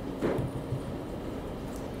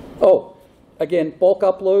 Oh, again, bulk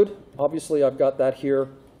upload. Obviously, I've got that here.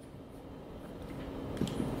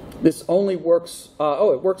 This only works,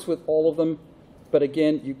 it works with all of them, but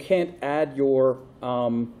again, you can't add your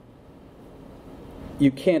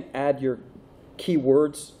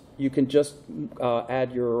keywords. You can just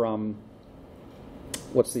add your,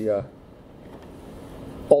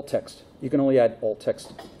 alt text. You can only add alt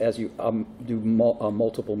text as you do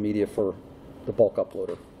multiple media for the bulk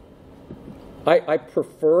uploader. I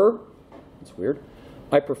prefer, it's weird,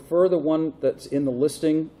 I prefer the one that's in the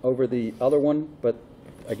listing over the other one, but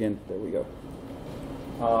again, there we go.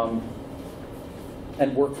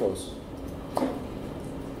 And workflows.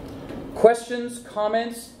 Questions,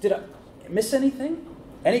 comments? Did I miss anything?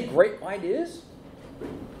 Any great ideas?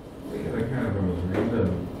 We had a kind of a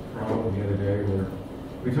random problem the other day where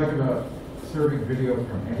we talked about serving video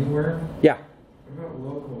from anywhere. Yeah. What about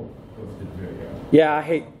local posted video? Yeah,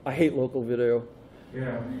 I hate local video.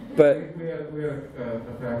 Yeah. But we had a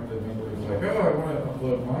faculty member who was like, oh, I want to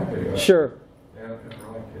upload my video. Sure. And we're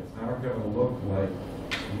like, it's not going to look like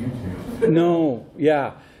YouTube. No,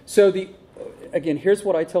 yeah. So again, here's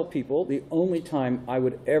what I tell people. The only time I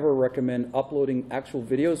would ever recommend uploading actual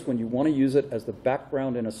videos when you want to use it as the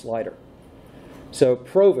background in a slider. So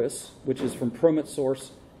Provis, which is from Promit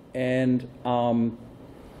Source, and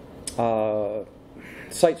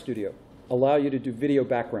Site Studio allow you to do video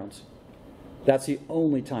backgrounds. That's the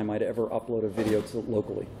only time I'd ever upload a video to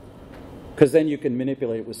locally, because then you can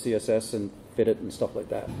manipulate it with CSS and fit it and stuff like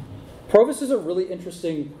that. Provis is a really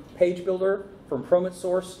interesting page builder from Promit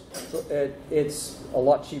Source. It's a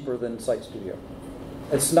lot cheaper than Site Studio.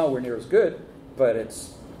 It's nowhere near as good, but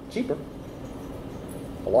it's cheaper.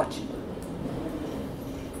 A lot cheaper.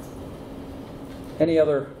 Any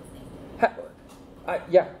other?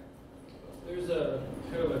 Yeah. There's a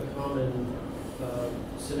kind of a common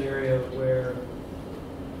scenario where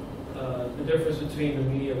the difference between the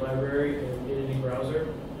media library and Entity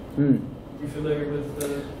Browser. You familiar with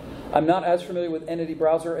the? I'm not as familiar with Entity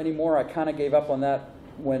Browser anymore. I kind of gave up on that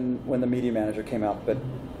when the Media Manager came out, but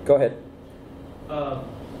go ahead.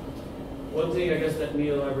 One thing I guess that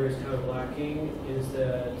media library is kind of lacking is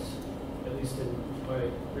that, at least in my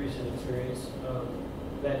recent experience,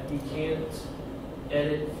 that you can't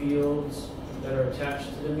edit fields that are attached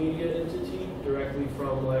to the media entity directly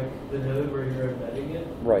from like the node where you're embedding it.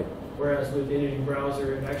 Right. Whereas with Entity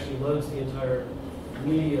Browser, it actually loads the entire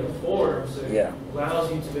media form, so it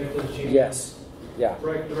allows you to make those changes. Yes. Yeah.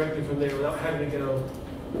 Right, directly from there without having to go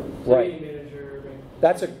to Right. Media Manager.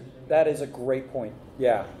 That is a great point.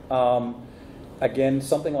 Yeah. Again,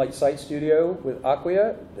 something like Site Studio with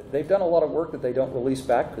Acquia, they've done a lot of work that they don't release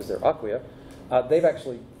back because they're Acquia. They've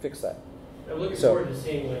actually fixed that. I'm looking forward to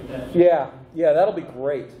seeing like that. Yeah, that'll be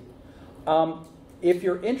great. If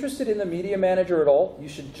you're interested in the Media Manager at all, you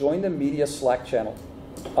should join the Media Slack channel.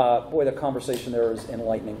 Boy, the conversation there is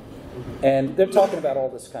enlightening. And they're talking about all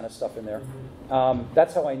this kind of stuff in there.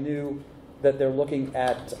 That's how I knew that they're looking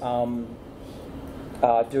at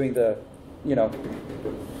doing the,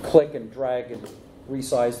 click and drag and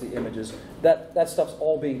resize the images. That stuff's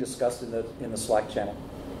all being discussed in the Slack channel.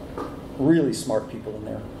 Really smart people in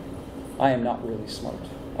there. I am not really smart.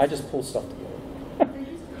 I just pull stuff together. There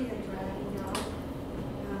used to be a dragging job,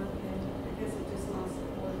 and I guess it just lost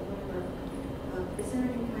support or whatever. Is there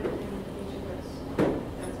any kind of thing in the future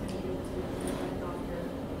that's going to be able to drag off your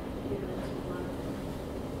computer?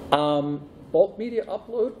 Bulk media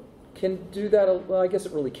upload can do that. Well, I guess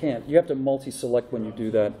it really can't. You have to multi-select when you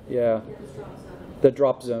do that. Yeah. The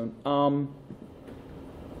drop zone.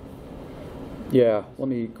 Yeah, let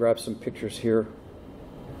me grab some pictures here.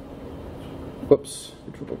 Whoops,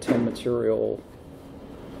 Drupal 10 material.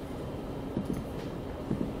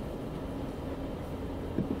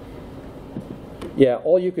 Yeah,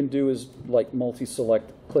 all you can do is like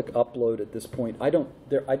multi-select, click upload at this point. I don't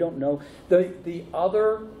know. The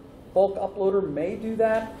other bulk uploader may do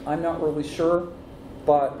that. I'm not really sure,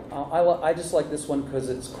 but I just like this one because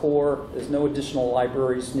it's core. There's no additional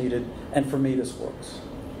libraries needed, and for me this works.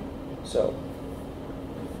 So.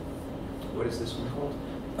 What is this one called?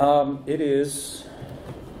 It is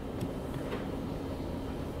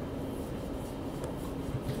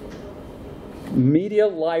Media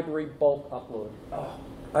Library Bulk Upload. Oh,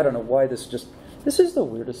 I don't know why this is the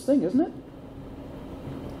weirdest thing, isn't it?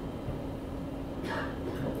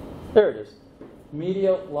 There it is.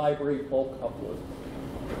 Media Library Bulk Upload.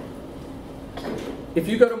 If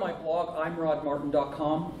you go to my blog,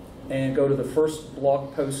 imrodmartin.com, and go to the first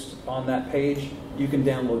blog post on that page, you can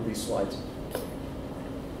download these slides.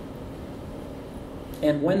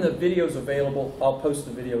 And when the video is available, I'll post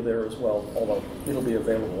the video there as well, although it'll be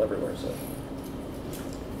available everywhere. So,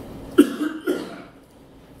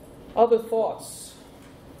 other thoughts?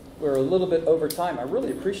 We're a little bit over time. I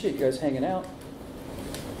really appreciate you guys hanging out.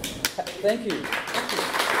 Thank you.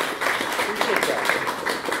 Appreciate that.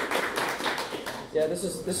 Yeah, this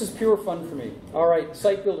is pure fun for me. All right,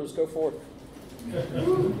 site builders, go forward.